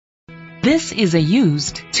This is a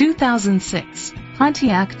used 2006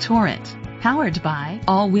 Pontiac Torrent, powered by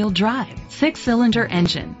all-wheel drive, 6-cylinder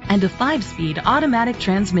engine, and a 5-speed automatic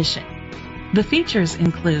transmission. The features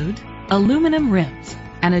include aluminum rims,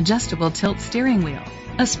 an adjustable tilt steering wheel,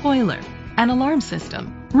 a spoiler, an alarm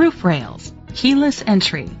system, roof rails, keyless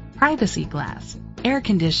entry, privacy glass, air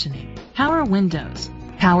conditioning, power windows,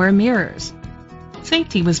 power mirrors.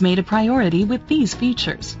 Safety was made a priority with these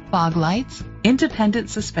features: fog lights,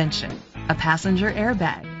 independent suspension, a passenger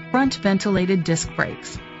airbag, front ventilated disc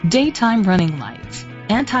brakes, daytime running lights,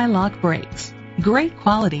 anti-lock brakes. Great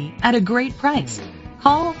quality at a great price.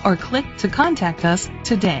 Call or click to contact us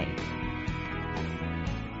today.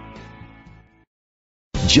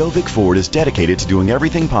 Gjovik Ford is dedicated to doing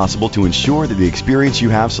everything possible to ensure that the experience you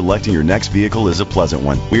have selecting your next vehicle is a pleasant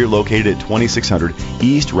one. We are located at 2600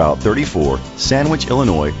 East Route 34, Sandwich,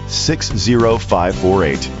 Illinois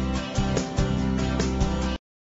 60548.